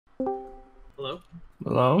Hello?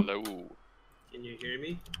 Hello? Hello. Can you hear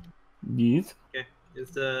me? Yes? Okay.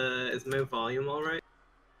 Is my volume alright?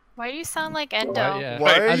 Why do you sound like Endo? Yeah.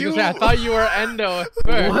 Why are I was you? gonna say, I thought you were Endo at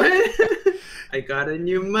first. What? I got a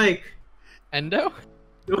new mic. Endo?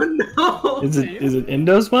 Oh no! Is it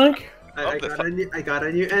Endo's mic? I got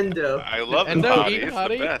a new Endo. Uh, I love the Endo, Hati. eat It's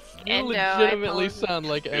Hati? the best. You Endo, legitimately I sound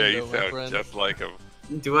like Yeah, Endo, you my sound friend. just like him.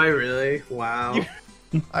 Do I really? Wow.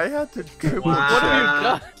 I had to triple Wow. What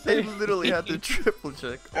have check. you done? I literally had to triple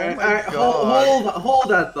check. Oh my Alright, god. hold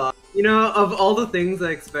that thought. You know, of all the things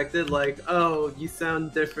I expected, like, oh, you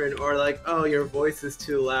sound different, or like, oh, your voice is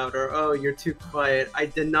too loud, or oh, you're too quiet. I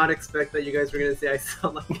did not expect that you guys were gonna say I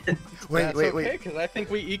sound like Endo. Wait, wait, wait. Because I think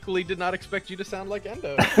we equally did not expect you to sound like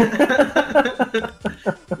Endo.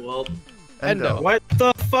 Well, Endo. What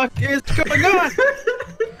the fuck is going on?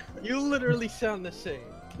 You literally sound the same.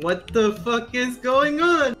 what the fuck is going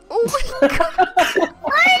on? Oh my god.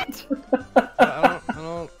 I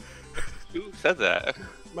don't. Who said that?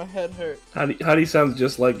 My head hurts. Hati sounds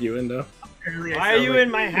just like you, Endo. Apparently I Why are sound you like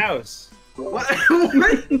in my house? What?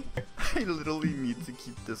 What? I literally need to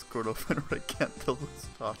keep Discord open or I can't tell who's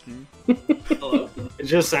talking. Hello? It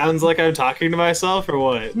just sounds like I'm talking to myself or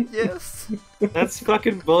what? Yes. That's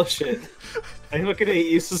fucking bullshit. I fucking hate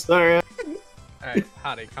you, Cesaro. Alright,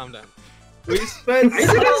 Hati, calm down. We spent. I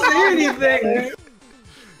didn't say anything!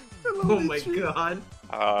 Hello, Oh my Mitchie. god.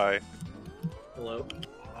 Hi. Hello?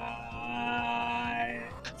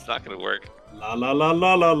 It's not gonna work. La la la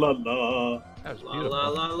la la la la. That was La beautiful. la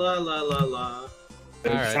la la la la la. It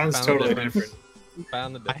Alright, sounds found the totally difference. different.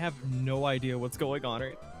 Found the I difference. have no idea what's going on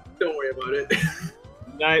right Don't worry about it.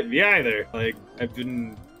 Me either. Like I've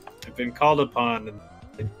been called upon,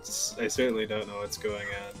 and I certainly don't know what's going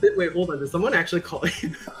on. Wait, hold on. Did someone actually call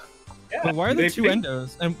you? Yeah, But why are they there two think-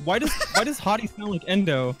 Endos? And why does Hati sound like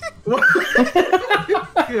Endo? God.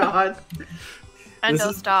 Endo,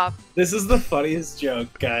 is- stop. This is the funniest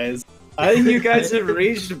joke, guys. I think you guys have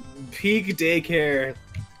reached peak daycare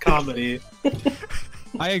comedy.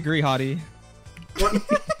 I agree, Hati. What?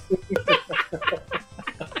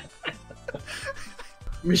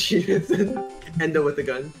 Machinist Endo with a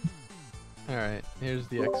gun. Alright, here's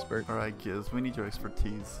the expert. Alright, Giz, we need your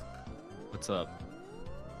expertise. What's up?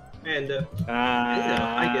 Endo.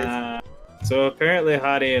 I So apparently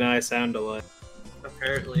Hati and I sound alike.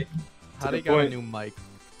 Apparently. Hati the got a point. new mic.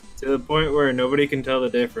 To the point where nobody can tell the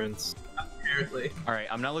difference. Apparently. Alright,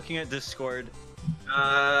 I'm not looking at Discord.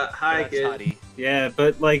 Hi, That's kid. Hati. Yeah,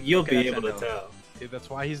 but like you'll Okay, be that's able to Endo. tell. Dude,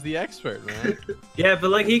 that's why he's the expert, man. Yeah,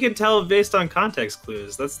 but like he can tell based on context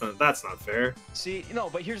clues. That's not fair. See, no,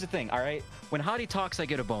 but here's the thing, alright? When Hati talks, I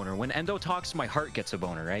get a boner. When Endo talks, my heart gets a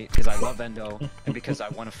boner, right? Because I love Endo, and because I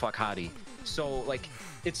want to fuck Hati. So, like,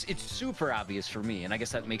 it's super obvious for me, and I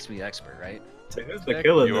guess that makes me the expert, right? So who's the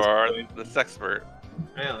killer? You are the sexpert.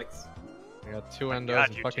 Alex. I got two Endos God,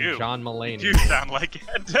 and you fucking do. John Mulaney. You sound like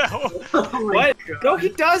Endo. Oh my What? God. No, he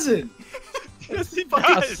doesn't. Yes, he A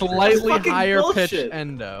does. slightly fucking higher pitched bullshit.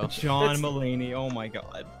 Endo. John Mulaney. Oh my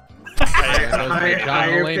god. Endo's like John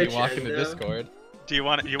Higher Mulaney pitch walking to Endo. Discord. Do you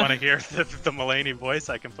want to hear the Mulaney voice?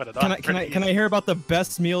 I can put it on. Can I hear about the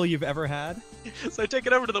best meal you've ever had? So I take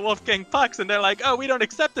it over to the Wolfgang Pucks, and they're like, "Oh, we don't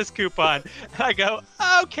accept this coupon." And I go,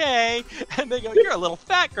 "Okay," and they go, "You're a little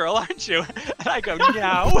fat girl, aren't you?" And I go,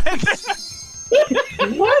 "No."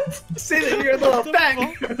 What? Say that you're a little fat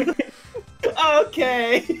girl.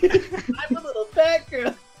 Okay. I'm a little fat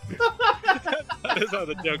girl. That is how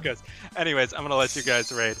the joke goes. Anyways, I'm gonna let you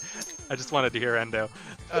guys raid. I just wanted to hear Endo.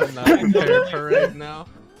 I'm not prepared for right now.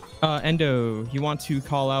 Endo, you want to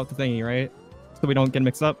call out the thingy, right? So we don't get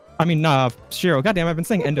mixed up. I mean, Shiro. Goddamn, I've been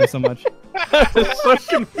saying Endo so much. I was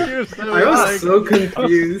so confused. I was so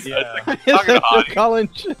confused. Yeah. Talking about calling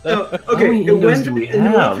shit. No, out. okay, many it Endos went, do we it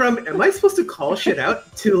went have? from, am I supposed to call shit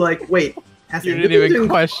out to like, wait, has You Endo didn't been even doing-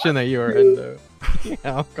 question that you were Endo. Yeah,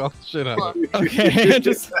 I'll call shit out. Okay,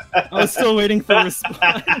 I was still waiting for a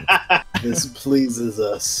response. This pleases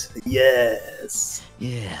us. Yes.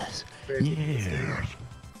 Yes.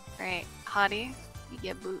 Right, Hati,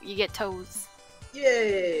 you get toes.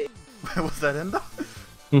 Yay! Was that Endo?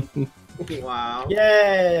 Wow.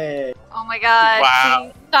 Yay! Oh my god.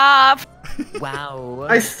 Wow. Please stop. Wow.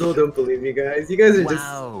 I still don't believe you guys. You guys are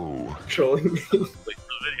Wow. just trolling me.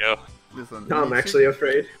 Video. Listen, Now I'm Michu- actually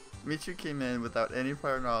afraid. Michu came in without any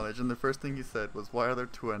prior knowledge, and the first thing he said was, "Why are there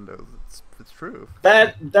two Endos?" It's true.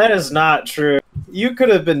 That is not true. You could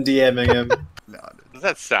have been DMing him. No, dude. Does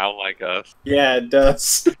that sound like us? Yeah, it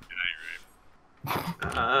does.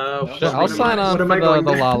 I'll sign on for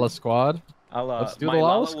the Lala squad. Let's do my the Lala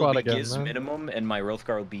Lala will squad be again, Giz man. minimum, and my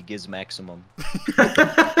Rothgar will be Giz maximum.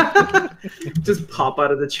 Just pop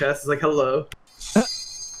out of the chest. It's like, hello. Throw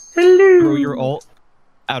Hello. your ult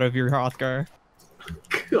out of your Hrothgar.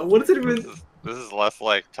 What is it even? This is less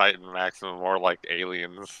like Titan Maximum, more like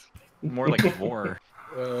Aliens. More like Vor.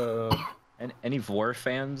 Uh, And any Vor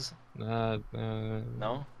fans? no.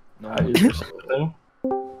 No? No.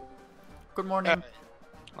 Good morning.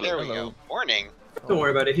 There we go. Morning. Don't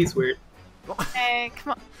worry about it. He's weird. Hey,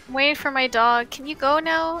 come on. Wait for my dog. Can you go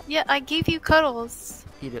now? Yeah, I gave you cuddles.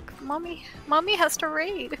 Eat it. Mommy has to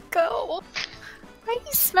raid. Go. Why are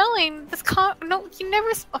you smelling? No, you never.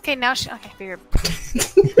 Okay, now she. Okay, figure.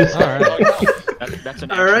 Alright. That's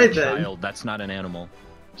an All actual right, then. child. That's not an animal.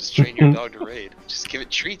 Just train your dog to raid. Just give it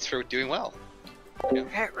treats for doing well.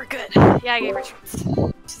 Alright, we're good. Yeah, I gave her treats.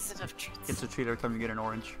 Just enough treats. It's a treat every time you get an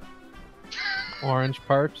orange. Orange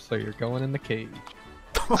parch, so you're going in the cage.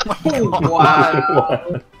 Oh my god.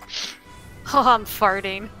 Wow. Oh, I'm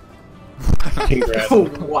farting. Congrats.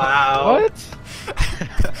 Wow. What?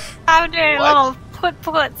 I'm doing What? little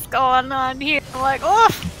puts going on here. I'm like, oh.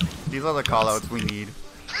 These are the callouts we need.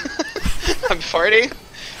 I'm farting?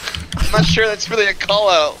 I'm not sure that's really a call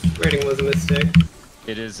out. Rating was a mistake.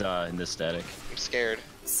 It is in this static. I'm scared.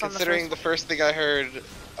 It's on the Considering first the first thing I heard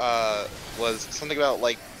was something about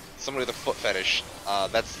like somebody with a foot fetish.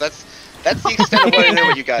 That's the extent of what I know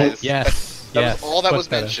with you guys. Yes. That yes. was all that foot was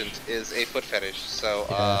fetish. mentioned is a foot fetish. So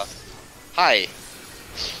Yes. hi.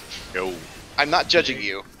 Yo. I'm not judging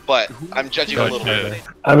you, but I'm judging a little bit.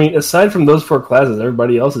 I mean, aside from those 4 classes,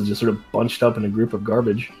 everybody else is just sort of bunched up in a group of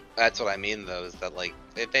garbage. That's what I mean though, is that like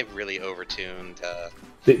they've really overtuned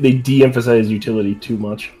They de-emphasize utility too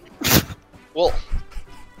much. well,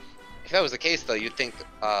 if that was the case though, you'd think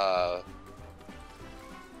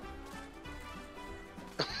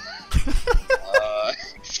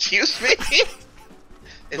excuse me?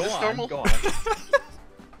 Is Go this on, normal? Go on.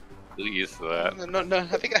 Please that. No, I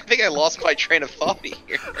think I lost my train of thought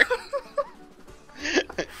here.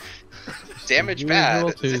 Damage bad. Usual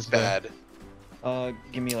This is Tuesday. bad.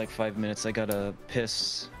 Give me like 5 minutes. I gotta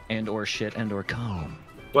piss and or shit and or come.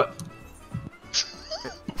 What?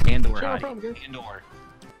 And or Sure, no hide. problem, And or.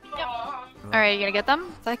 Alright, you gonna get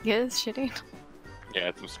them? Is that good? Shitty. Yeah,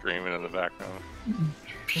 it's some screaming in the background.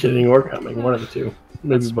 Shitting or coming, one of the two.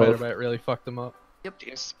 Maybe Spider both. bite really fucked him up. Yep. Do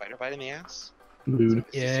you have a spider bite in the ass? Mood. Is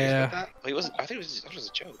he serious Yeah. about that? Well, he wasn't. I think it was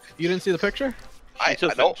a joke. You didn't see the picture? I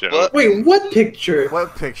just don't. a joke. But Wait, what picture?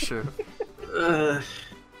 What picture?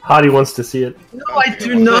 Hottie wants to see it. No, I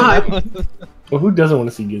do not. Well, who doesn't want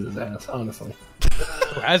to see Giz's ass, honestly?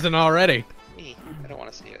 Who hasn't already? me, I don't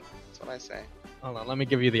want to see it. That's what I say. Hold on, let me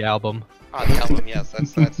give you the album. Ah, tell him. Yes,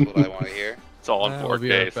 that's what I want to hear. It's all in I'll be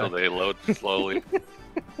 4K, right so back. they load slowly.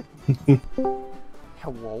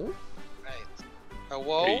 Hello? Right.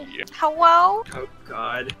 Hello. Hey, Hello? Oh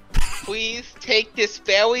god. Please take this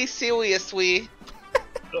very seriously.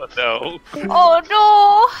 oh, no. Oh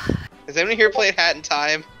no! Has anyone here played Hat in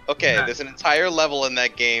Time? Okay, Yeah. there's an entire level in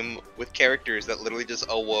that game with characters that literally just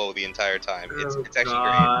oh whoa the entire time. It's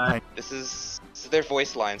actually great. This is their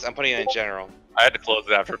voice lines. I'm putting it in general. I had to close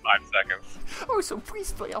it after 5 seconds. Oh, so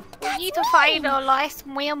please play up. We need to find a last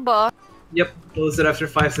member. Yep, close it after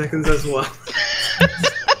 5 seconds as well.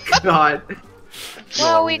 God.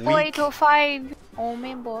 Well, we're going to find a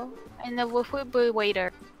member and the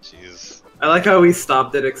refrigerator. Jeez. I like how we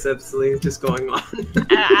stopped it, except Celine's just going on. And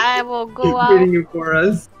I will go out. Reading it for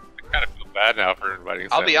us. I kind of feel bad now for inviting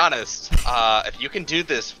I'll be Sam. honest. If you can do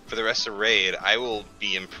this for the rest of Raid, I will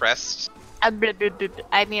be impressed. I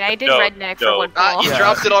mean, I did No, redneck for no. one Ah, ball. you Yeah.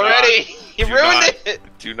 dropped it already. You Do ruined not. it.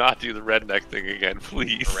 Do not do the redneck thing again,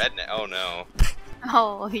 please. Redneck. Oh no.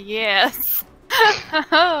 Oh, yes.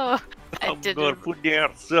 Oh, I I'm did gonna put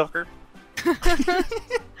down, sucker. Get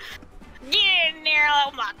in there,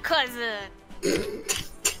 like my cousin.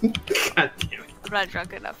 God damn it. I'm not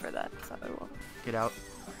drunk enough for that, so I won't. Get out.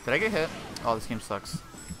 Did I get hit? Oh, this game sucks.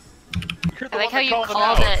 You're the I like one how that you called him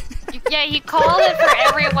called out. it. Yeah, he called it for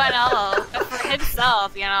everyone else, but for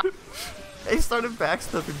himself, you know. I started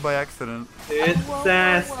backstepping by accident. It's Whoa,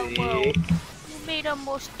 sassy. You made a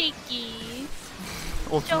mistake.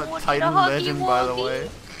 Ultimate want Titan the huggy legend, by the wuggy? way.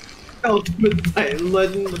 Ultimate Titan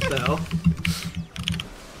legend, what the hell?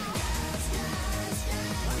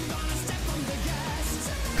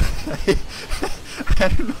 I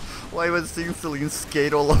don't know why I was seeing Celine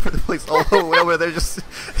skate all over the place, all the way over there. Just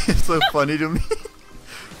it's so funny to me.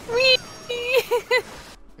 Whee!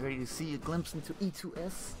 Ready to see a glimpse into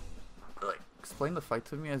E2S? Explain the fight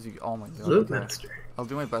to me as you. Oh my god. Loop okay. master. I'll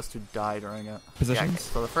do my best to die during it. Positions? Yeah,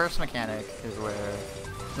 so the first mechanic is where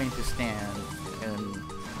we need to stand in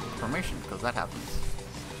formation, because that happens.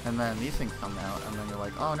 And then these things come out, and then you're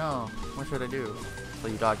like, oh no, what should I do? So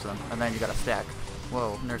you dodge them, and then you gotta stack.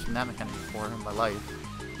 Whoa, never seen that mechanic before in my life.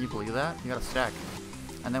 You believe that? You gotta stack.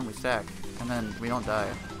 And then we stack, and then we don't die.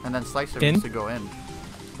 And then Slicer needs to go in,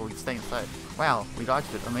 but we stay inside. Wow, we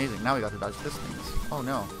dodged it, amazing. Now we got to dodge this thing. Oh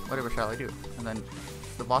no, whatever shall I do? And then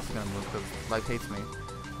the boss is gonna move because life hates me.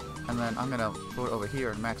 And then I'm gonna put it over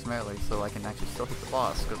here in max melee so I can actually still hit the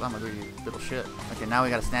boss because I'm a greedy little shit. Okay, now we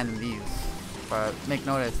gotta stand in these. But make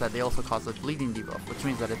notice that they also cause a bleeding debuff, which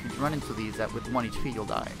means that if you run into these with 1 HP, you'll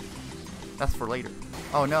die. That's for later.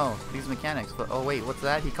 Oh no, these mechanics, but oh wait, what's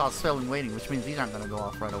that? He caused spell and waiting, which means these aren't gonna go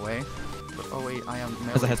off right away. But oh wait, I am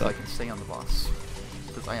melee so I can stay on the boss.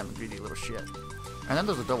 Because I am a greedy little shit. And then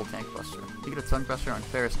there's a double tank buster. You get a tank buster on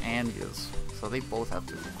Ferris and Giz. So they both have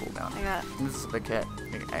to cool down. And this is a big hit.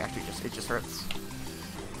 It just hurts.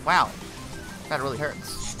 Wow. That really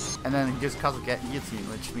hurts. And then he just causes a guillotine,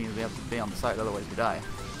 which means they have to stay on the side, otherwise we die.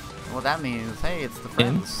 And what that means, hey, it's the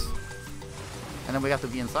friends. And then we have to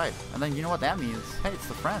be inside. And then you know what that means? Hey, it's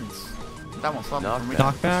the friends. That won't stop me from reading.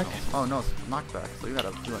 Knockback? Oh no, it's knockback. So you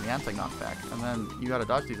gotta do an anti-knockback. And then you gotta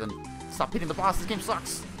dodge these and stop hitting the boss. This game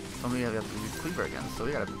sucks. So we have to use Cleaver again. So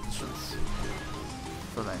we gotta be positions.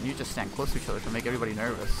 So then you just stand close to each other to make everybody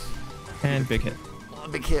nervous. And big hit. Oh,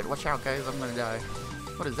 big hit. Watch out, guys. I'm gonna die.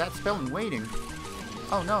 What is that? Spell and waiting.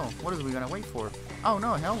 Oh no. What are we gonna wait for? Oh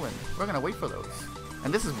no, Hellwind. We're gonna wait for those.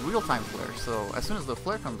 And this is real-time flare. So as soon as the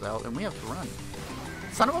flare comes out, then we have to run.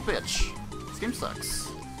 Son of a bitch. This game sucks.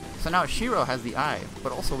 So now Shiro has the eye,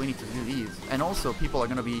 but also we need to do these. And also people are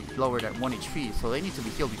going to be lowered at 1 HP, so they need to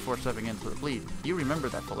be healed before stepping into the bleed. You remember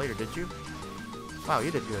that for later, did you? Wow,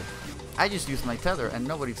 you did good. I just used my tether and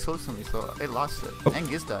nobody's close to me, so it lost it. And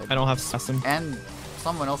Giz died. I don't have assassin. And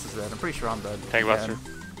someone else is dead. I'm pretty sure I'm dead. Tank buster.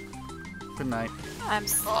 Good night. I'm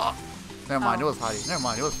Never mind, it was Hati. Never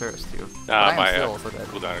mind, it was Ferris too. Nah, my still also dead.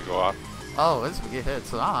 cooldown to go off. Oh, this would get hit,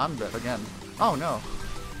 so I'm dead again. Oh no.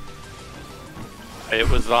 It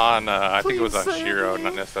was on, I think it was on Shiro,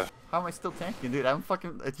 not Nissa. How am I still tanking, dude? I'm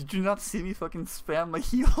fucking. Did you not see me fucking spam my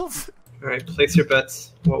heals? Alright, place your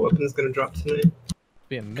bets. What weapon's gonna drop tonight?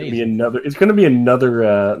 Be amazing. It's gonna be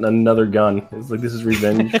another gun. It's like this is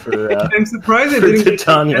revenge for. I'm surprised I for didn't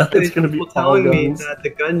Titania. It's gonna be all telling me guns. that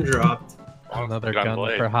the gun dropped. Another gun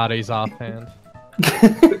for Hati's offhand.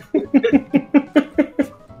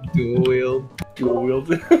 Dual wield. Dual wield.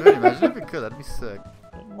 Dude, imagine if it could. That'd be sick.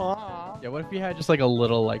 Yeah, what if you had just like a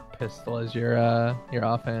little like pistol as your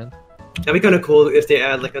offhand? That'd be kind of cool if they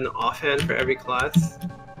add like an offhand for every class.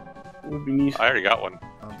 Would be neat. I already got one. 2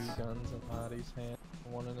 guns in Hati's hand,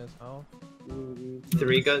 1 in his mouth.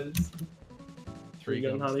 3 guns. 3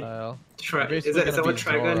 gun style. Is that what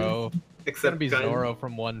Trigun? It's gonna be Zoro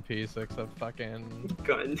from One Piece, except fucking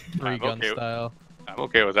gun. 3 gun style. I'm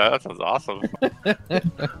okay with that. That sounds awesome.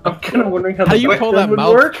 I'm kind of wondering how do you pull that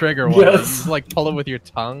mouth work? trigger one? Yes. You just like pull it with your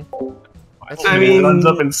tongue. I mean, runs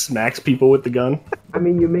up and smacks people with the gun. I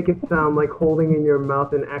mean, you make it sound like holding in your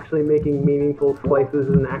mouth and actually making meaningful slices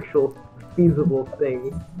is an actual feasible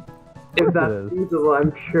thing. If that's feasible,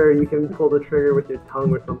 I'm sure you can pull the trigger with your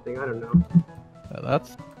tongue or something. I don't know.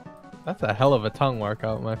 That's a hell of a tongue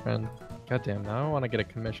workout, my friend. Goddamn, now I want to get a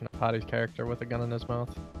commission of Hati's character with a gun in his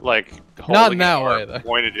mouth. Like, not in that way, though.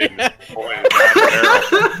 Pointed in.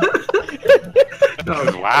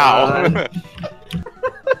 Wow.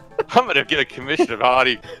 I'm gonna get a commission of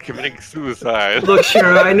Hati committing suicide. Look,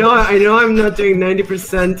 Shiro, I know I'm not doing 90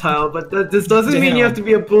 percentile, but this doesn't mean you have to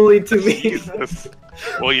be a bully to me. Jesus.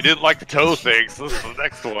 Well, you didn't like the toe thing, so this is the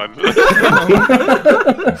next one.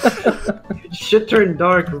 Shit turned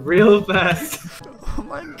dark real fast. Oh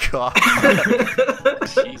my god.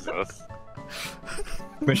 Jesus.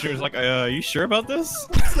 Commissioner's like, you sure about this?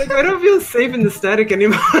 It's like, I don't feel safe in the static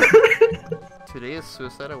anymore. Today is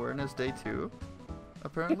Suicide Awareness Day 2,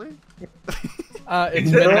 apparently.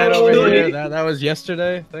 It's midnight over here. That was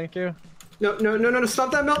yesterday. Thank you. No,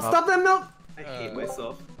 stop that melt! Stop that melt! I hate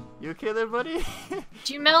myself. You okay there, buddy?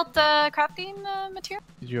 Do you melt the crafting material?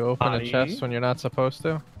 Did you open a chest when you're not supposed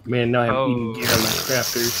to? Man, now I'm eating gear on my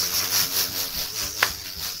crafters.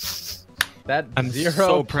 That I'm 0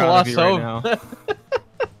 so proud of you right now.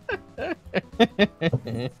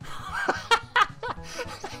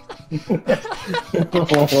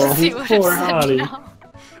 Poor Hati.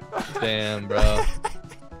 Damn, bro.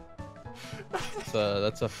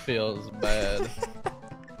 That's a feels bad.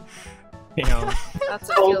 Damn. That's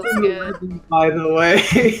a feels good. By the way.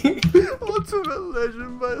 Ultimate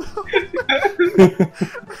Legend, by the way.